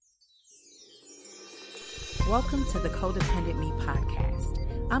Welcome to the Codependent Me podcast.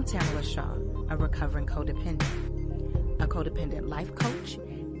 I'm Tamala Shaw, a recovering codependent, a codependent life coach,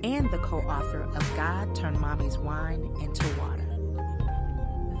 and the co-author of God Turned Mommy's Wine into Water.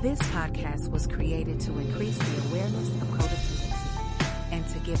 This podcast was created to increase the awareness of codependency and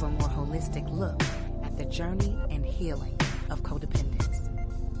to give a more holistic look at the journey and healing of codependence.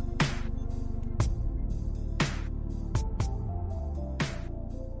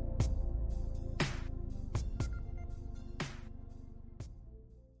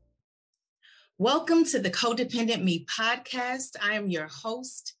 Welcome to the Codependent Me podcast. I am your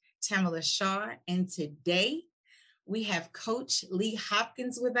host, Tamala Shaw, and today we have Coach Lee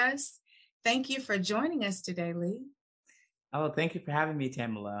Hopkins with us. Thank you for joining us today, Lee. Oh, thank you for having me,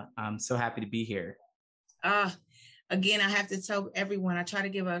 Tamala. I'm so happy to be here. Again, I have to tell everyone, I try to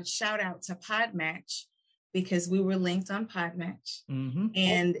give a shout out to Podmatch because we were linked on Podmatch. Mm-hmm.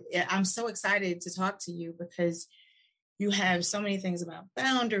 And I'm so excited to talk to you because you have so many things about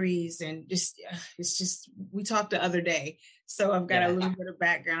boundaries and we talked the other day. So I've got a little bit of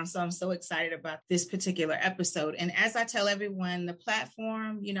background. So I'm so excited about this particular episode. And as I tell everyone, the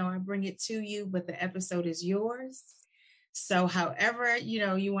platform, I bring it to you, but the episode is yours. So however,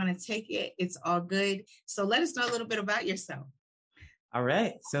 you want to take it, it's all good. So let us know a little bit about yourself. All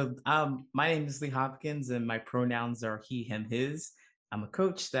right. So my name is Lee Hopkins and my pronouns are he, him, his. I'm a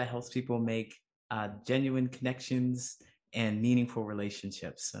coach that helps people make genuine connections and meaningful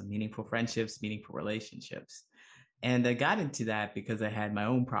relationships, meaningful friendships, meaningful relationships. And I got into that because I had my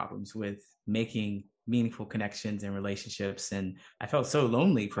own problems with making meaningful connections and relationships. And I felt so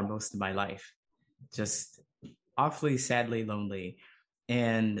lonely for most of my life, just awfully, sadly lonely.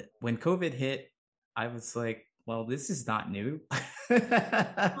 And when COVID hit, I was like, well, this is not new.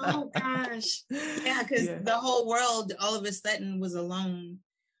 Oh, gosh. Yeah, because the whole world all of a sudden was alone.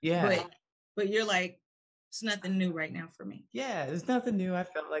 Yeah. But you're like, it's nothing new right now for me. Yeah, there's nothing new. I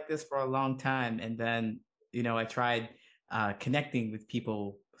felt like this for a long time. And then, I tried connecting with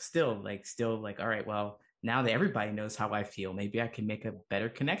people still like, all right, well, now that everybody knows how I feel, maybe I can make a better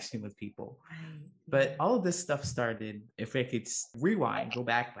connection with people. Right. But all of this stuff started, if I could rewind, go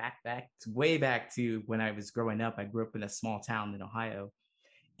back, way back to when I was growing up. I grew up in a small town in Ohio.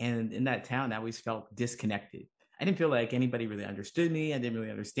 And in that town, I always felt disconnected. I didn't feel like anybody really understood me. I didn't really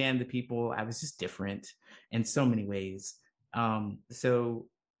understand the people. I was just different in so many ways. So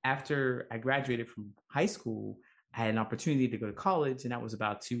after I graduated from high school, I had an opportunity to go to college, and that was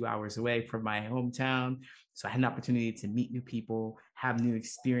about 2 hours away from my hometown. So I had an opportunity to meet new people, have new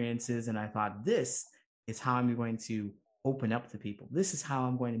experiences. And I thought, this is how I'm going to open up to people. This is how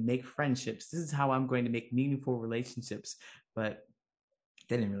I'm going to make friendships. This is how I'm going to make meaningful relationships. But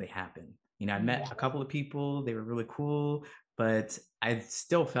that didn't really happen. I met a couple of people, they were really cool, but I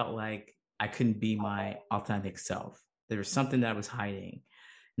still felt like I couldn't be my authentic self. There was something that I was hiding.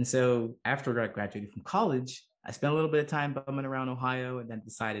 And so after I graduated from college, I spent a little bit of time bumming around Ohio and then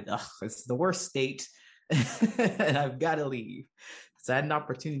decided, this is the worst state and I've got to leave. So I had an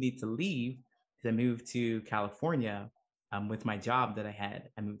opportunity to leave to move to California with my job that I had.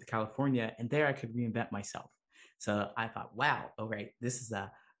 I moved to California and there I could reinvent myself. So I thought, wow, all right, this is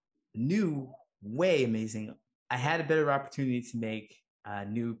a new way amazing. I had a better opportunity to make a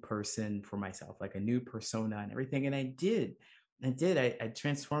new person for myself, like a new persona and everything. And I did. I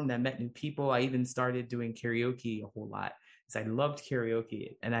transformed. I met new people. I even started doing karaoke a whole lot because I loved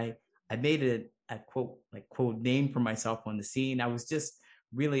karaoke. And I made a quote name for myself on the scene. I was just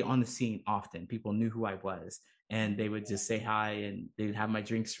really on the scene often. People knew who I was and they would just say hi and they would have my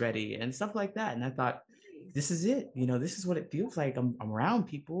drinks ready and stuff like that. And I thought, this is it. This is what it feels like. I'm around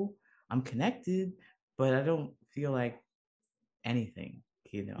people. I'm connected, but I don't feel like anything.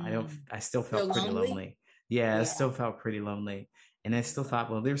 I still felt pretty lonely. Yeah, I still felt pretty lonely. And I still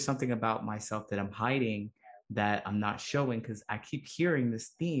thought, well, there's something about myself that I'm hiding that I'm not showing because I keep hearing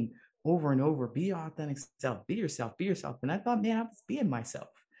this theme over and over. Be your authentic self, be yourself, be yourself. And I thought, man, I was being myself.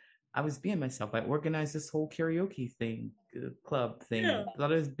 I organized this whole karaoke thing, club thing. Yeah. I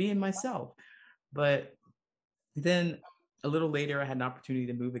thought I was being myself. But then a little later, I had an opportunity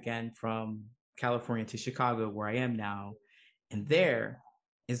to move again from California to Chicago, where I am now. And there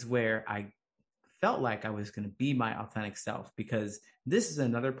is where I felt like I was going to be my authentic self, because this is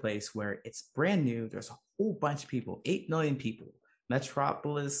another place where it's brand new. There's a whole bunch of people, 8 million people,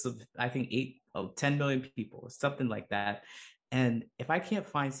 metropolis of, I think, 10 million people, something like that. And if I can't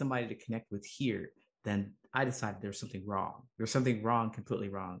find somebody to connect with here, then I decided there's something wrong. There's something wrong, completely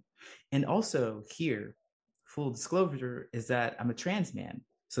wrong. And also here, full disclosure is that I'm a trans man.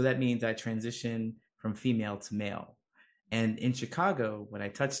 So that means I transition from female to male. And in Chicago, when I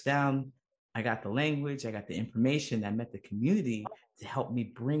touched down, I got the language, I got the information, I met the community to help me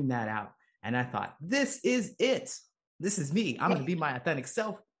bring that out. And I thought, this is it. This is me. I'm going to be my authentic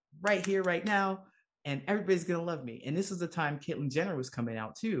self right here, right now. And everybody's going to love me. And this was the time Caitlyn Jenner was coming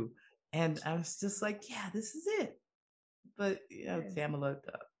out too. And I was just like, yeah, this is it. But, Tamala,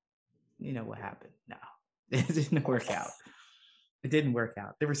 you know what happened? No, it didn't work out. It didn't work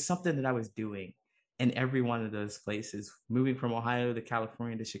out. There was something that I was doing in every one of those places, moving from Ohio to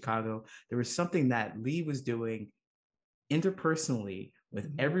California to Chicago. There was something that Lee was doing interpersonally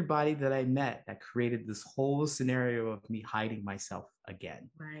with everybody that I met that created this whole scenario of me hiding myself again.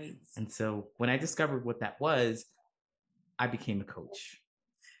 Right. And so when I discovered what that was, I became a coach.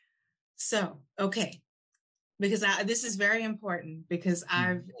 So, okay. Because this is very important, because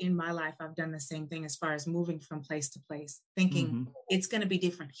in my life, I've done the same thing as far as moving from place to place, thinking it's going to be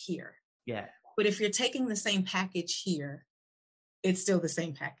different here. Yeah. But if you're taking the same package here, it's still the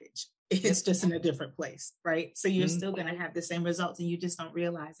same package. It's just in a different place, right? So you're still going to have the same results, and you just don't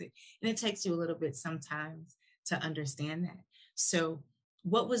realize it. And it takes you a little bit sometimes to understand that. So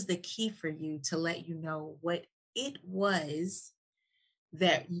what was the key for you to let you know what it was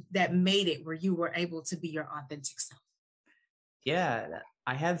that made it where you were able to be your authentic self? Yeah,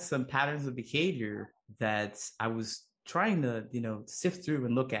 I had some patterns of behavior that I was trying to, sift through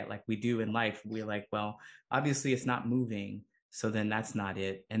and look at, like we do in life. We're like, well, obviously it's not moving, so then that's not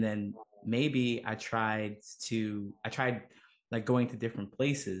it. And then maybe I tried like going to different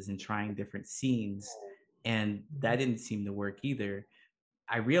places and trying different scenes, and that didn't seem to work either.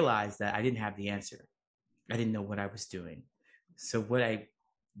 I realized that I didn't have the answer. I didn't know what I was doing. So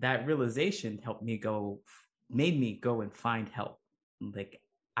that realization made me go and find help. Like,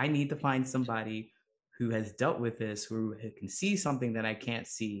 I need to find somebody who has dealt with this, who can see something that I can't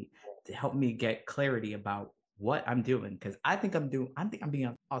see, to help me get clarity about what I'm doing. Because I think I'm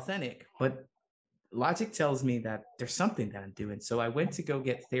being authentic, but logic tells me that there's something that I'm doing. So I went to go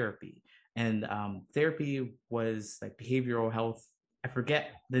get therapy, and therapy was like behavioral health. I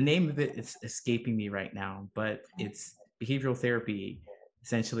forget the name of it. It's escaping me right now, but it's behavioral therapy.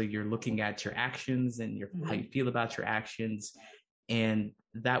 Essentially, you're looking at your actions and how you feel about your actions. And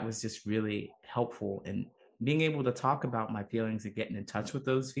that was just really helpful. And being able to talk about my feelings and getting in touch with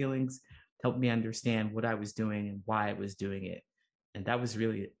those feelings helped me understand what I was doing and why I was doing it. And that was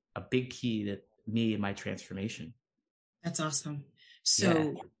really a big key to me and my transformation. That's awesome.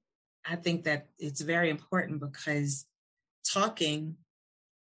 So I think that it's very important, because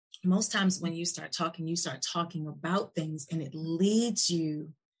most times when you start talking about things, and it leads you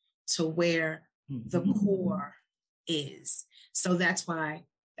to where the core is. So that's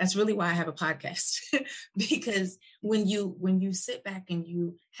really why I have a podcast, because when you sit back and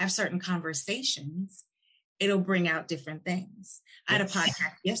you have certain conversations, it'll bring out different things. I had a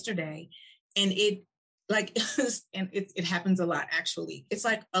podcast yesterday, and it happens a lot, actually. It's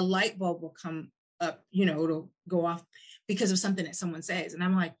like a light bulb will come up, it'll go off because of something that someone says. And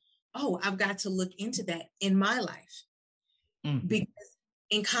I'm like, oh, I've got to look into that in my life. Because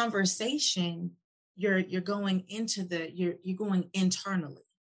in conversation, you're going you're going internally.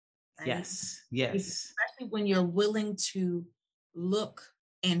 Right? Yes. Especially when you're willing to look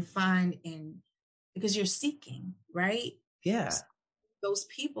and find, because you're seeking, right? Yeah. So those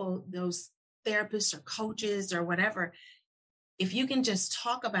people, those therapists or coaches or whatever, if you can just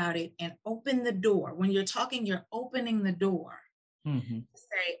talk about it and open the door. When you're talking, you're opening the door.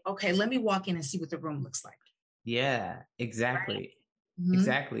 Say, okay, let me walk in and see what the room looks like. Yeah, exactly. Right?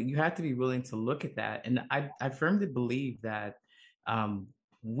 Exactly. You have to be willing to look at that. And I firmly believe that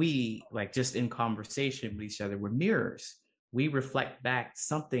we, like, just in conversation with each other, we're mirrors. We reflect back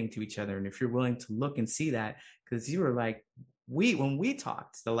something to each other. And if you're willing to look and see that, because you were like, when we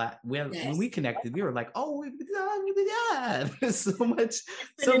talked when we connected, we were like, oh, yeah, there's so much.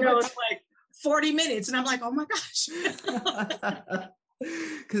 It's like 40 minutes. And I'm like, oh my gosh.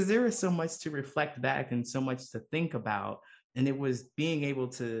 Because there was so much to reflect back and so much to think about. And it was being able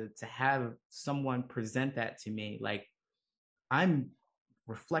to have someone present that to me. Like, I'm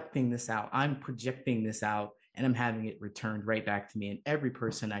reflecting this out, I'm projecting this out, and I'm having it returned right back to me and every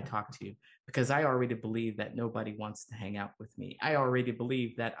person I talk to, because I already believe that nobody wants to hang out with me. I already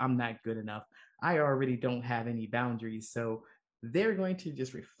believe that I'm not good enough. I already don't have any boundaries. So they're going to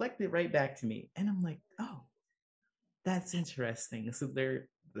just reflect it right back to me. And I'm like, oh, that's interesting. So they're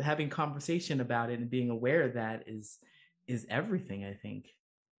having conversation about it, and being aware of that is everything, I think.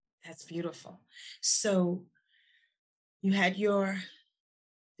 That's beautiful. So you had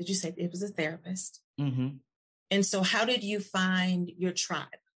did you say it was a therapist? And so how did you find your tribe?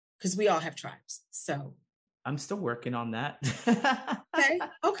 Because we all have tribes. So I'm still working on that.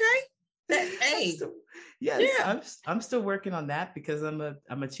 Okay. Hey, yes, yeah. I'm still working on that because I'm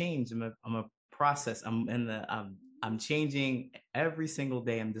a change. I'm a process. I'm changing every single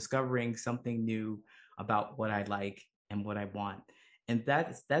day. I'm discovering something new about what I like and what I want. And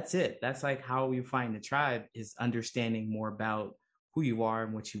that's it. That's like how you find the tribe, is understanding more about who you are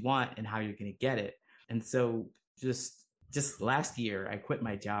and what you want and how you're going to get it. And so just last year, I quit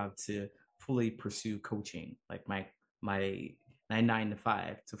my job to fully pursue coaching, like my 9 to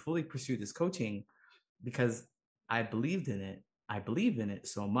 5, to fully pursue this coaching because I believed in it. I believe in it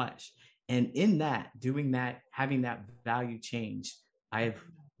so much. And in that, doing that, having that value change, I've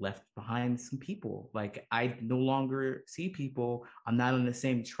left behind some people. Like I no longer see people. I'm not on the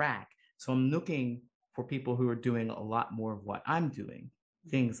same track. So I'm looking for people who are doing a lot more of what I'm doing,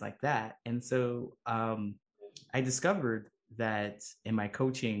 things like that. And so I discovered that in my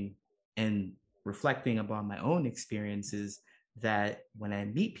coaching and reflecting upon my own experiences, that when I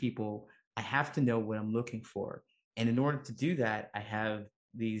meet people, I have to know what I'm looking for. And in order to do that, I have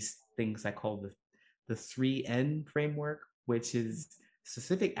these things I call the 3N framework, which is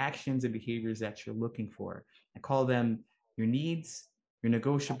specific actions and behaviors that you're looking for. I call them your needs, your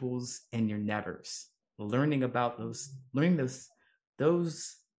negotiables, and your nevers. Learning about learning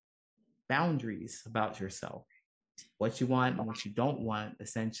those boundaries about yourself, what you want and what you don't want,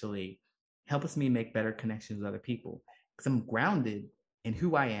 essentially helps me make better connections with other people because I'm grounded in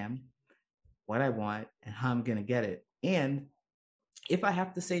who I am, what I want, and how I'm going to get it. And if I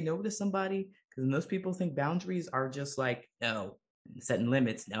have to say no to somebody, because most people think boundaries are just like, no, setting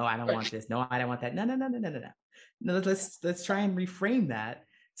limits. No, I don't want this. No, I don't want that. No, no, no, no, no, no, no. No, let's try and reframe that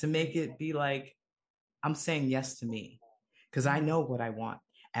to make it be like, I'm saying yes to me because I know what I want.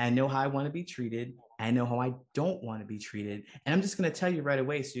 And I know how I want to be treated. I know how I don't want to be treated. And I'm just going to tell you right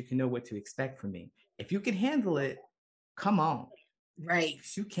away so you can know what to expect from me. If you can handle it, come on. Right.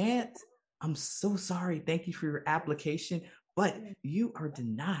 If you can't, I'm so sorry. Thank you for your application, but you are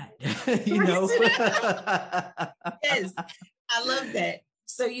denied. You know? Yes, I love that.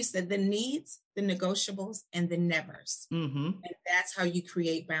 So you said the needs, the negotiables, and the nevers. Mm-hmm. And that's how you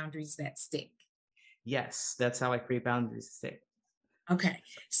create boundaries that stick. Yes, that's how I create boundaries that stick. Okay.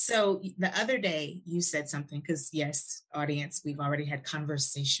 So the other day you said something, because yes, audience, we've already had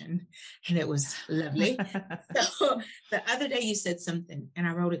conversation and it was lovely. So the other day you said something and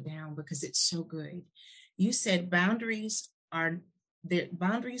I wrote it down because it's so good. You said boundaries aren't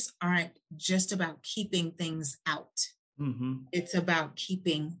just about keeping things out. Mm-hmm. It's about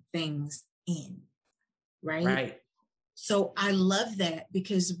keeping things in, right? Right. So I love that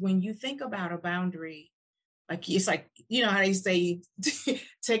because when you think about a boundary, like it's like, you know how they say,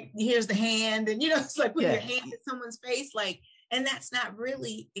 here's the hand, and it's like putting your hand in someone's face, like, and that's not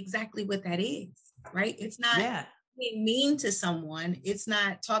really exactly what that is, right? It's not being mean to someone. It's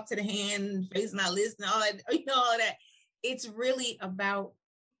not talk to the hand, face not listen, all that, all of that. It's really about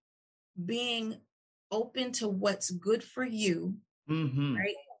being open to what's good for you,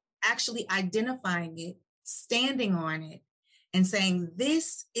 right? Actually identifying it, standing on it, and saying,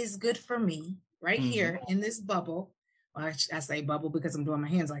 this is good for me right here in this bubble. Well, I say bubble because I'm doing my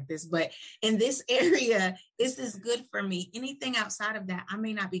hands like this, but in this area, this is good for me. Anything outside of that, I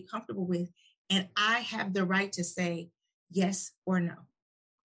may not be comfortable with. And I have the right to say yes or no,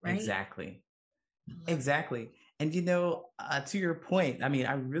 right? Exactly. Exactly. And, to your point, I mean,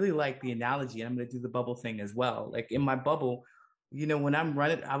 I really like the analogy, and I'm going to do the bubble thing as well. Like in my bubble, when I'm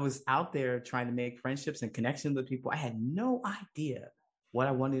running, I was out there trying to make friendships and connections with people. I had no idea what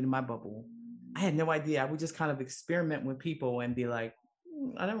I wanted in my bubble. I had no idea. I would just kind of experiment with people and be like,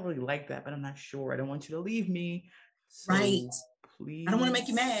 I don't really like that, but I'm not sure. I don't want you to leave me. So right. Please. I don't want to make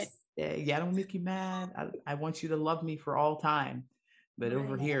you mad. Yeah, I don't want to make you mad. I want you to love me for all time. But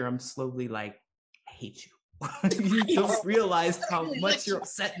over here, I'm slowly like, I hate you. You don't realize how much you're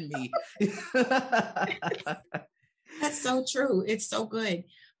upsetting me. That's so true. It's so good.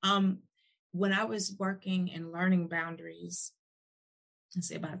 When I was working and learning boundaries, let's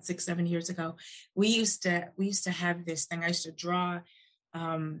say about 6-7 years ago, we used to have this thing. I used to draw.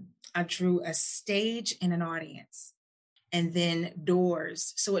 I drew a stage and an audience, and then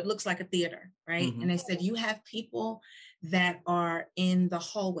doors, so it looks like a theater, right? And they said you have people that are in the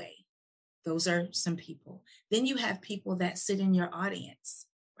hallway. Those are some people. Then you have people that sit in your audience,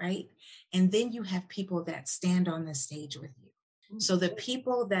 right? And then you have people that stand on the stage with you. So the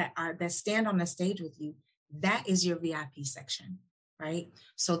people that stand on the stage with you, that is your VIP section, right?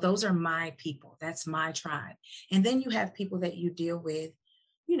 So those are my people. That's my tribe. And then you have people that you deal with,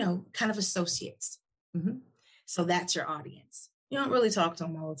 kind of associates. So that's your audience. You don't really talk to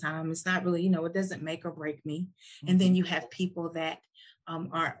them all the time. It's not really, it doesn't make or break me. And then you have people that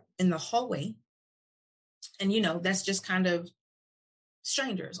are in the hallway, and that's just kind of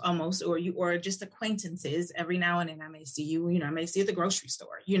strangers almost, or just acquaintances. Every now and then I may see you, I may see you at the grocery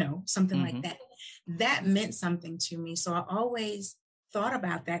store, something like that. That meant something to me. So I always thought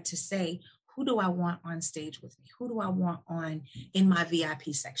about that to say, who do I want on stage with me? Who do I want on in my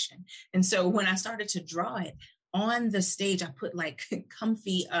VIP section? And so when I started to draw it on the stage, I put like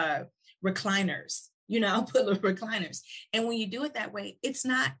comfy recliners. I'll put little recliners. And when you do it that way,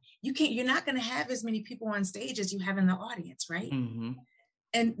 you're not going to have as many people on stage as you have in the audience, right? Mm-hmm.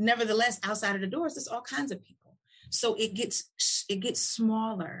 And nevertheless, outside of the doors, there's all kinds of people. So it gets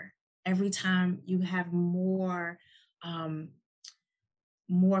smaller every time you have more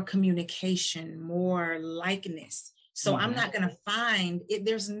communication, more likeness. So I'm not going to find it.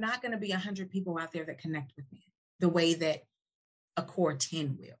 There's not going to be 100 people out there that connect with me the way that a core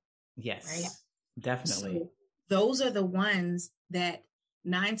 10 will. Yes, right? Definitely. So those are the ones that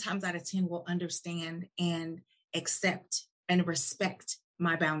 9 times out of 10 will understand and accept and respect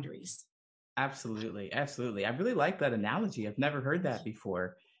my boundaries. Absolutely. Absolutely. I really like that analogy. I've never heard that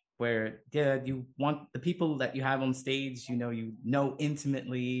before, where you want the people that you have on stage, you know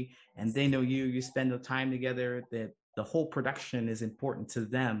intimately, and they know you spend the time together, that the whole production is important to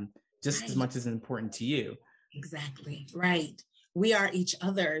them just as much as important to you. Exactly. Right. We are each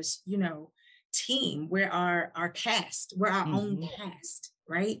other's, team. We're our cast. We're our own cast.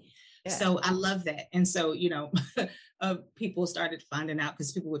 Right. Yeah. So I love that. And so, people started finding out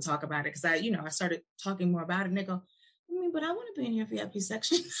because people would talk about it. Because I started talking more about it, and they go, but I want to be in your VIP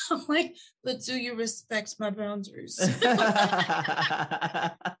section. I'm like, but do you respect my boundaries?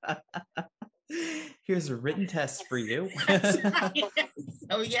 Here's a written test for you.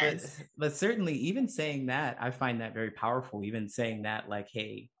 So yes. But certainly even saying that, I find that very powerful. Even saying that, like,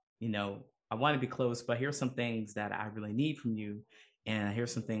 hey, I want to be close, but here's some things that I really need from you. And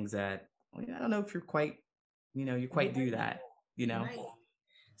here's some things that I don't know if you're quite, you quite do that, Right.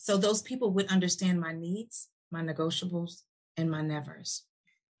 So those people would understand my needs, my negotiables, and my nevers.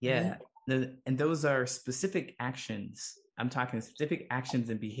 Yeah. Right? And those are specific actions. I'm talking specific actions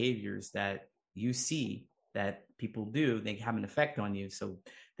and behaviors that you see that people do. They have an effect on you. So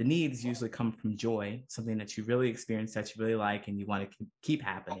the needs usually come from joy, something that you really experience, that you really like, and you want to keep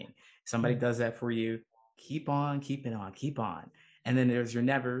happening. Somebody does that for you. Keep on, keep on. And then there's your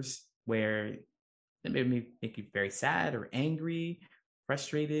nevers, where it may make you very sad or angry,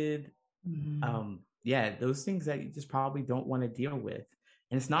 frustrated. Those things that you just probably don't want to deal with.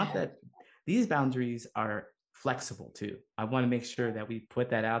 And it's not that these boundaries are flexible too. I want to make sure that we put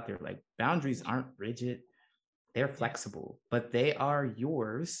that out there. Like, boundaries aren't rigid, they're flexible, but they are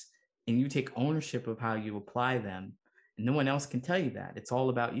yours, and you take ownership of how you apply them. And no one else can tell you that. It's all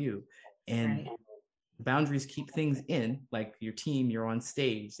about you. And boundaries keep things in, like your team, you're on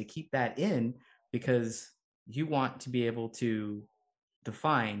stage, they keep that in because you want to be able to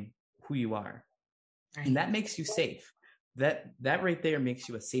define who you are. Right. And that makes you safe. That right there makes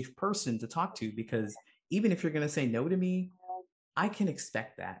you a safe person to talk to, because even if you're going to say no to me, I can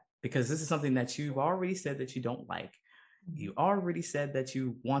expect that, because this is something that you've already said that you don't like. You already said that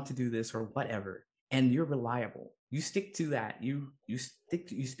you want to do this or whatever, and you're reliable. You stick to that. You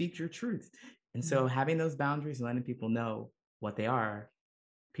speak your truth. And so having those boundaries and letting people know what they are,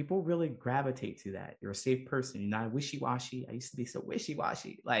 people really gravitate to that. You're a safe person. You're not wishy-washy. I used to be so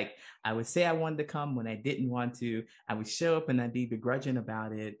wishy-washy. Like, I would say I wanted to come when I didn't want to. I would show up and I'd be begrudging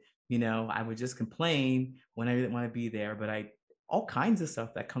about it. I would just complain when I didn't want to be there. But all kinds of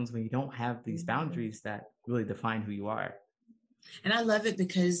stuff that comes when you don't have these boundaries that really define who you are. And I love it,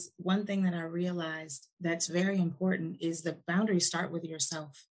 because one thing that I realized that's very important is the boundaries start with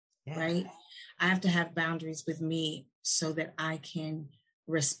yourself, right? I have to have boundaries with me so that I can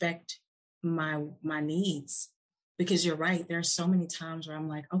respect my needs, because you're right. There are so many times where I'm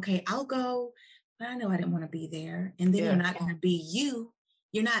like, okay, I'll go, but I know I didn't want to be there. And then you're not going to be you.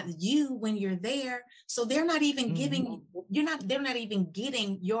 You're not you when you're there. So they're not even giving, they're not even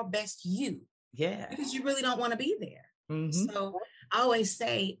getting your best you. Yeah. Because you really don't want to be there. So I always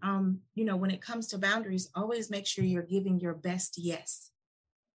say, when it comes to boundaries, always make sure you're giving your best yes.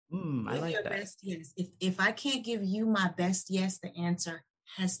 I like your that. Best yes. If I can't give you my best yes, the answer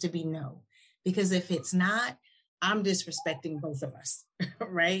has to be no. Because if it's not, I'm disrespecting both of us,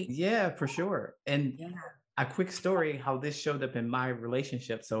 right? Yeah, for sure. And a quick story how this showed up in my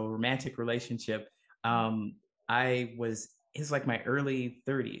relationship. So, romantic relationship. It's like my early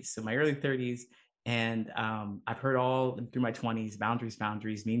 30s. So my early 30s. And I've heard all through my 20s,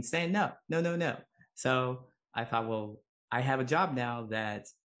 boundaries means saying no. So I thought, well, I have a job now that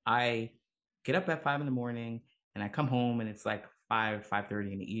I get up at 5 a.m. and I come home and it's like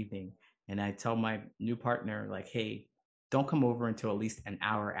 5:30 in the evening. And I tell my new partner, like, hey, don't come over until at least an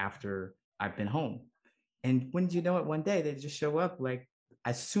hour after I've been home. And when you know it, one day they just show up like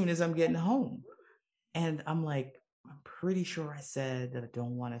as soon as I'm getting home. And I'm like, I'm pretty sure I said that I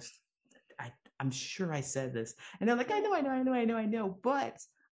don't want to. I'm sure I said this. And they're like, I know. But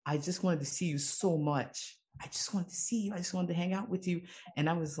I just wanted to see you so much. I just wanted to see you. I just wanted to hang out with you. And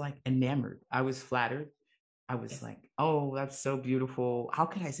I was like enamored. I was flattered. I was like, oh, that's so beautiful. How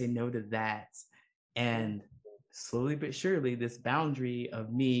could I say no to that? And slowly but surely, this boundary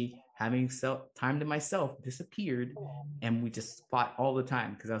of me having time to myself disappeared. And we just fought all the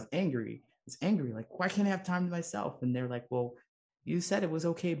time because I was angry. Like, why can't I have time to myself? And they're like, well, you said it was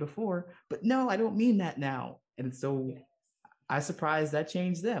okay before, but no, I don't mean that now. And so I surprised that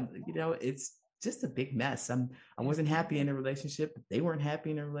changed them. You know, it's just a big mess. I wasn't happy in a relationship. They weren't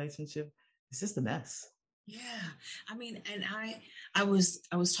happy in a relationship. It's just a mess. Yeah. I mean, and I was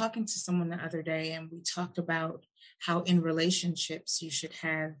talking to someone the other day, and we talked about how in relationships you should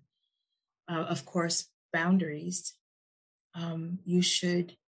have, of course, boundaries. You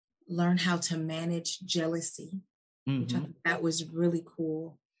should learn how to manage jealousy, which I think that was really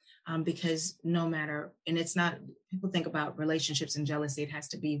cool. Because no matter, and it's not, people think about relationships and jealousy, it has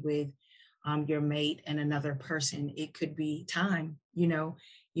to be with your mate and another person. It could be time, you know,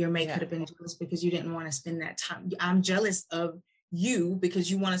 your mate could have been jealous because you didn't want to spend that time. I'm jealous of you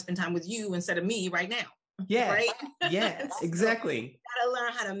because you want to spend time with you instead of me right now. Yeah. Right. Yeah, So exactly. you gotta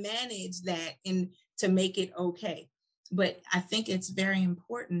learn how to manage that and to make it okay. But I think it's very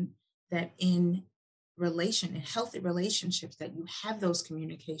important that in healthy relationships, that you have those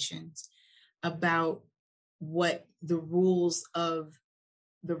communications about what the rules of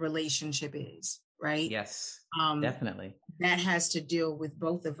the relationship is, right? Yes, definitely. That has to deal with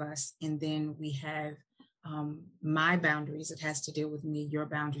both of us. And then we have my boundaries. It has to deal with me. Your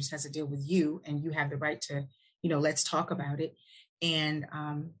boundaries has to deal with you. And you have the right to, let's talk about it. And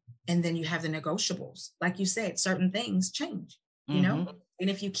then you have the negotiables. Like you said, certain things change, you know? And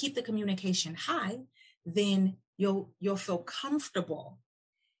if you keep the communication high, then you'll feel comfortable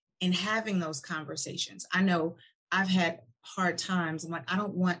in having those conversations. I know I've had hard times. I'm like, I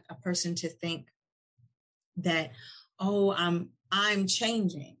don't want a person to think that, oh, I'm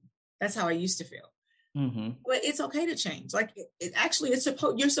changing. That's how I used to feel. But it's okay to change. Like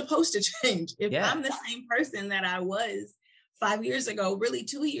you're supposed to change. If I'm the same person that I was 5 years ago, really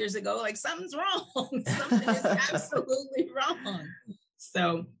 2 years ago, like something's wrong. Something is absolutely wrong.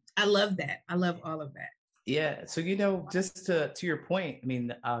 So I love that. I love all of that. Yeah. So, just to your point, I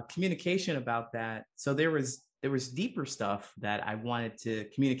mean, communication about that. So there was deeper stuff that I wanted to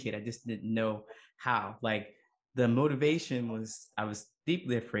communicate. I just didn't know how. Like the motivation was, I was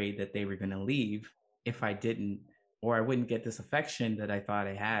deeply afraid that they were going to leave if I didn't, or I wouldn't get this affection that I thought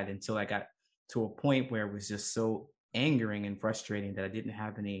I had, until I got to a point where it was just so angering and frustrating that I didn't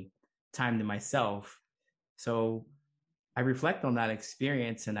have any time to myself. So I reflect on that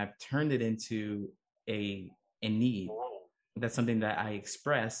experience and I've turned it into a need. That's something that I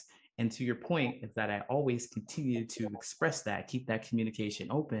express. And to your point, is that I always continue to express that, keep that communication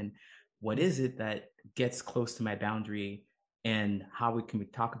open. What is it that gets close to my boundary, and how can we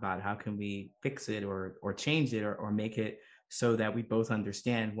talk about it? How can we fix it or change it or make it so that we both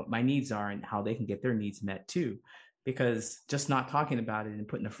understand what my needs are and how they can get their needs met too? Because just not talking about it and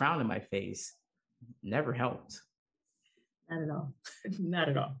putting a frown on my face never helped. Not at all. Not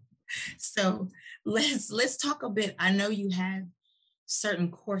at all. So let's talk a bit. I know you have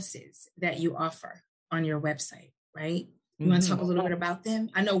certain courses that you offer on your website, right? You want to talk a little bit about them?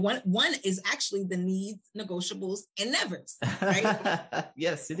 I know one is actually the needs, negotiables, and nevers, right?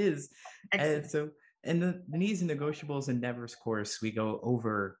 Yes, it is. And so in the needs and negotiables and nevers course, we go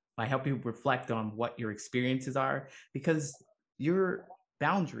over, I help you reflect on what your experiences are, because your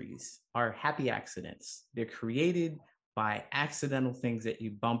boundaries are happy accidents. They're created by accidental things that you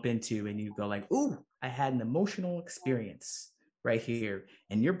bump into and you go like, ooh, I had an emotional experience right here.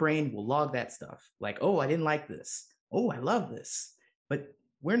 And your brain will log that stuff. Like, oh, I didn't like this. Oh, I love this. But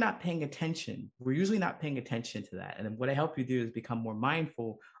we're not paying attention. We're usually not paying attention to that. And what I help you do is become more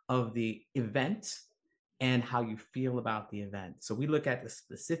mindful of the event and how you feel about the event. So we look at the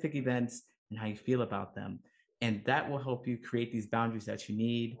specific events and how you feel about them. And that will help you create these boundaries that you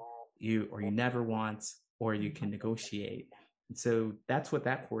need, you never want, or you can negotiate. And so that's what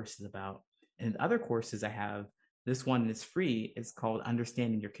that course is about. And other courses I have, this one is free. It's called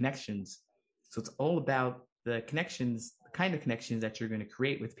Understanding Your Connections. So it's all about the connections, the kind of connections that you're going to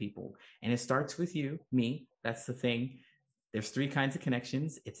create with people. And it starts with you, me. That's the thing. There's 3 kinds of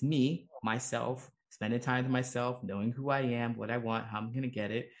connections. It's me, myself, spending time to myself, knowing who I am, what I want, how I'm going to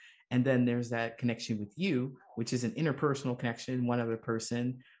get it. And then there's that connection with you, which is an interpersonal connection, one other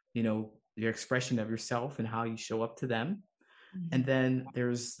person, your expression of yourself and how you show up to them. And then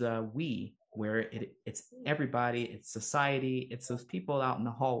there's the we, where it's everybody, it's society, it's those people out in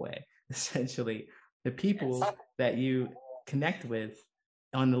the hallway, essentially, the people that you connect with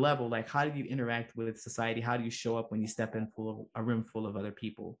on the level, like how do you interact with society? How do you show up when you step in a room full of other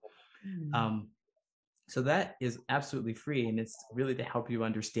people? So that is absolutely free. And it's really to help you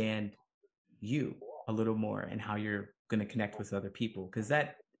understand you a little more and how you're going to connect with other people. Because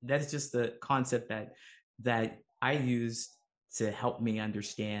that's just the concept that I use to help me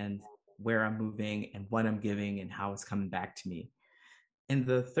understand where I'm moving and what I'm giving and how it's coming back to me. And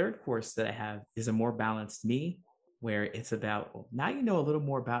the third course that I have is a more balanced me, where it's about, well, now you know a little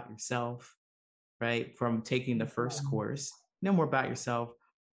more about yourself, right? From taking the first course, know more about yourself.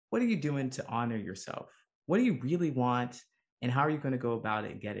 What are you doing to honor yourself? What do you really want? And how are you going to go about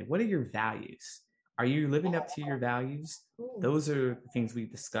it and get it? What are your values? Are you living up to your values? Those are the things we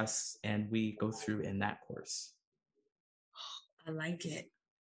discuss and we go through in that course. I like it.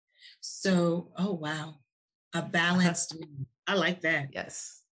 So, oh, wow. A balanced, I like that.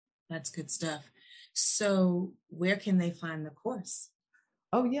 Yes. That's good stuff. So where can they find the course?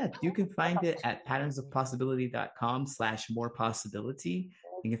 Oh, yeah. You can find it at patternsofpossibility.com/more possibility.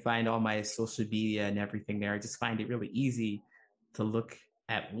 You can find all my social media and everything there. I just find it really easy to look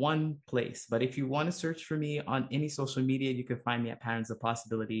at one place. But if you want to search for me on any social media, you can find me at Patterns of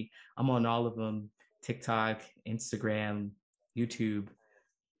Possibility. I'm on all of them: TikTok, Instagram, YouTube.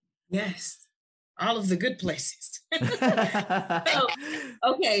 Yes. All of the good places.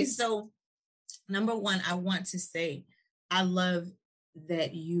 So number one, I want to say, I love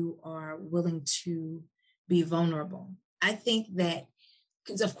that you are willing to be vulnerable. I think that,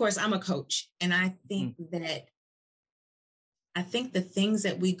 because of course I'm a coach, and I think the things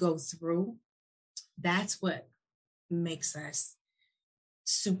that we go through, that's what makes us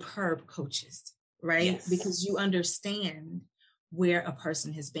superb coaches, right? Yes. Because you understand where a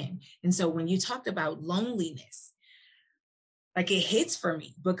person has been. And so when you talked about loneliness, like it hits for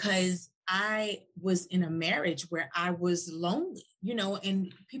me, because I was in a marriage where I was lonely,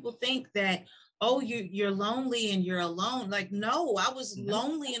 and people think that, oh, you're lonely and you're alone. Like, no, I was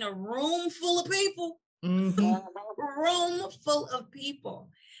lonely in a room full of people, room full of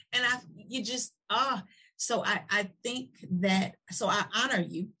people. And so I think that, so I honor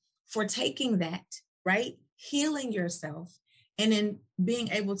you for taking that, right? Healing yourself, and then being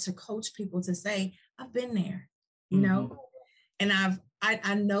able to coach people to say, I've been there, and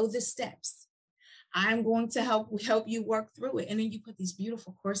I know the steps. I'm going to help you work through it. And then you put these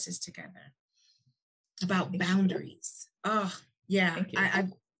beautiful courses together about boundaries. Oh, yeah. I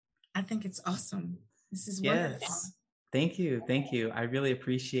think it's awesome. This is wonderful. Yes. Thank you. I really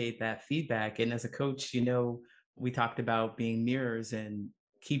appreciate that feedback. And as a coach, we talked about being mirrors and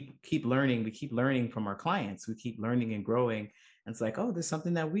keep learning. We keep learning from our clients. We keep learning and growing. And it's like, oh, there's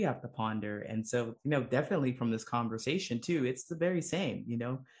something that we have to ponder. And so, definitely from this conversation too, it's the very same,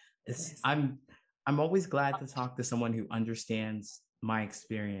 Yes. I'm always glad to talk to someone who understands my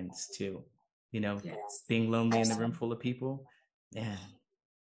experience too, Yes. being lonely in a room full of people. Yeah.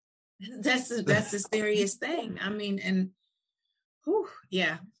 That's a serious thing. I mean, and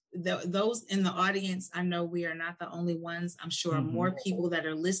yeah, those in the audience, I know we are not the only ones. I'm sure more people that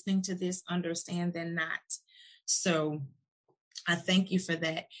are listening to this understand than not. So I thank you for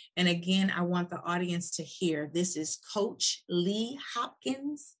that. And again, I want the audience to hear, this is Coach Lee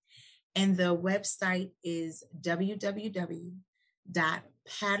Hopkins, and the website is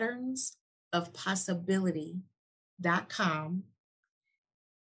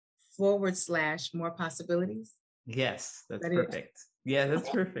www.patternsofpossibility.com/more possibilities. Yes, that's perfect. Yeah, that's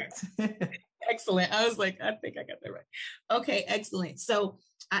perfect. Excellent. I was like, I think I got that right. Okay, excellent. So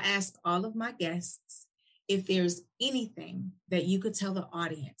I ask all of my guests, if there's anything that you could tell the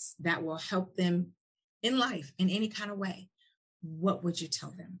audience that will help them in life in any kind of way, what would you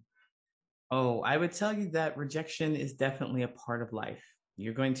tell them? Oh, I would tell you that rejection is definitely a part of life.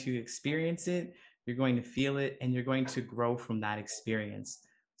 You're going to experience it, you're going to feel it, and you're going to grow from that experience.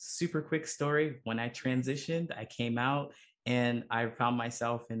 Super quick story. When I transitioned, I came out and I found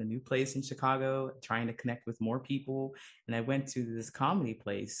myself in a new place in Chicago, trying to connect with more people. And I went to this comedy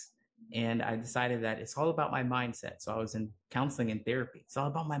place, and I decided that it's all about my mindset. So I was in counseling and therapy. It's all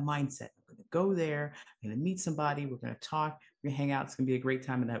about my mindset. I'm going to go there, I'm going to meet somebody, we're going to talk, we're going to hang out. It's going to be a great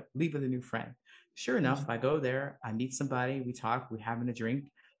time, and I leave with a new friend. Sure enough, I go there, I meet somebody, we talk, we're having a drink.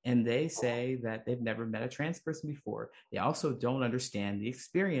 and they say that they've never met a trans person before. They also don't understand the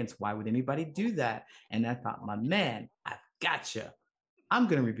experience. Why would anybody do that? And I thought, my man, I've gotcha. I'm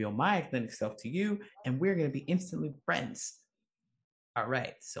going to reveal my authentic self to you, and we're going to be instantly friends. All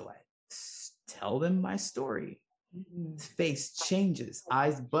right. So I tell them my story. His face changes,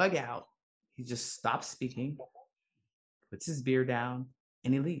 eyes bug out. He just stops speaking, puts his beer down,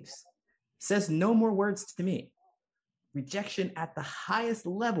 and he leaves. Says no more words to me. Rejection at the highest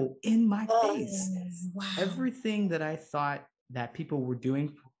level in my face. Wow. Everything that I thought that people were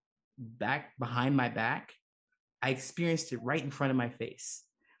doing back behind my back, I experienced it right in front of my face.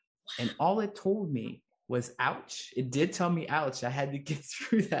 Wow. And all it told me was ouch. It did tell me ouch. I had to get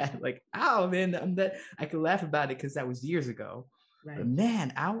through that. Like, ow, man, I could laugh about it because that was years ago. Right. But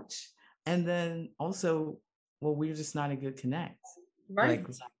man, ouch. And then also, well, we're just not a good connect. Right.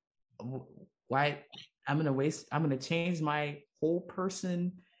 Like, why? I'm going to change my whole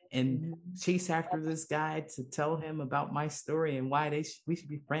person and chase after this guy to tell him about my story and why we should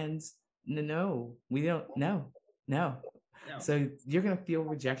be friends. No, we don't. No. So you're going to feel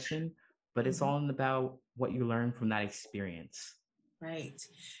rejection, but it's all about what you learn from that experience. Right.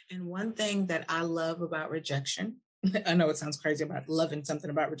 And one thing that I love about rejection, I know it sounds crazy about loving something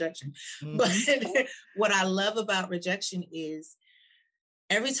about rejection, but what I love about rejection is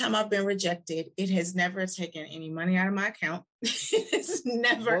every time I've been rejected, it has never taken any money out of my account. It's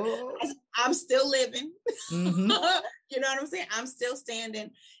never, I'm still living. You know what I'm saying? I'm still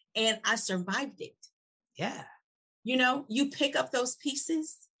standing, and I survived it. Yeah. You know, you pick up those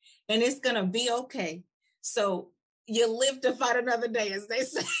pieces and it's going to be okay. So you live to fight another day, as they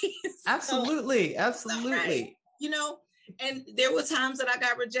say. Absolutely. Right. You know, and there were times that I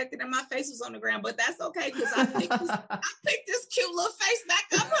got rejected and my face was on the ground, but that's okay because I picked this cute little face back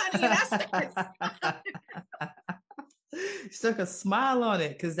up, honey, and I started. Stuck a smile on it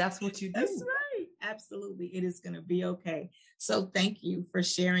because that's what you do. That's right. Absolutely. It is going to be okay. So thank you for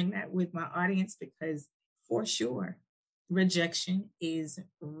sharing that with my audience, because for sure, rejection is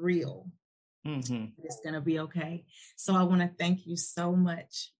real. It's going to be okay. So I want to thank you so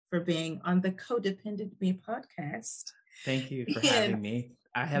much for being on the Codependent Me podcast. Thank you for having me.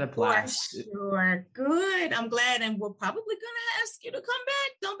 I had a blast. For sure. Good. I'm glad. And we're probably going to ask you to come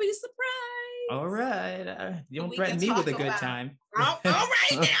back. Don't be surprised. All right. You don't threaten me with a good time. All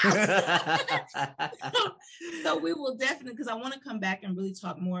right now. So we will definitely, because I want to come back and really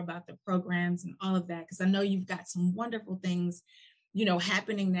talk more about the programs and all of that, because I know you've got some wonderful things, you know,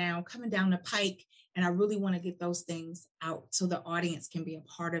 happening now, coming down the pike. And I really want to get those things out so the audience can be a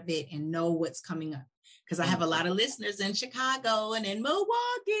part of it and know what's coming up. Because I have a lot of listeners in Chicago and in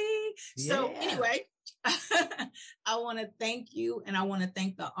Milwaukee. So anyway, I want to thank you. And I want to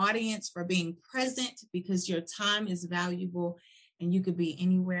thank the audience for being present, because your time is valuable and you could be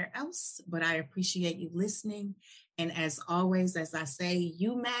anywhere else. But I appreciate you listening. And as always, as I say,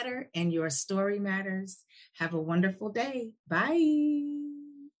 you matter and your story matters. Have a wonderful day. Bye.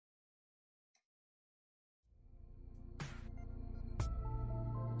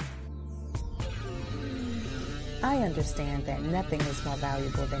 I understand that nothing is more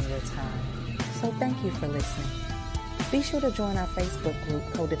valuable than your time. So thank you for listening. Be sure to join our Facebook group,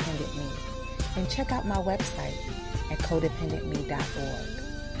 Codependent Me, and check out my website at codependentme.org.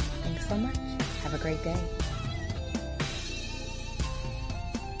 Thanks so much. Have a great day.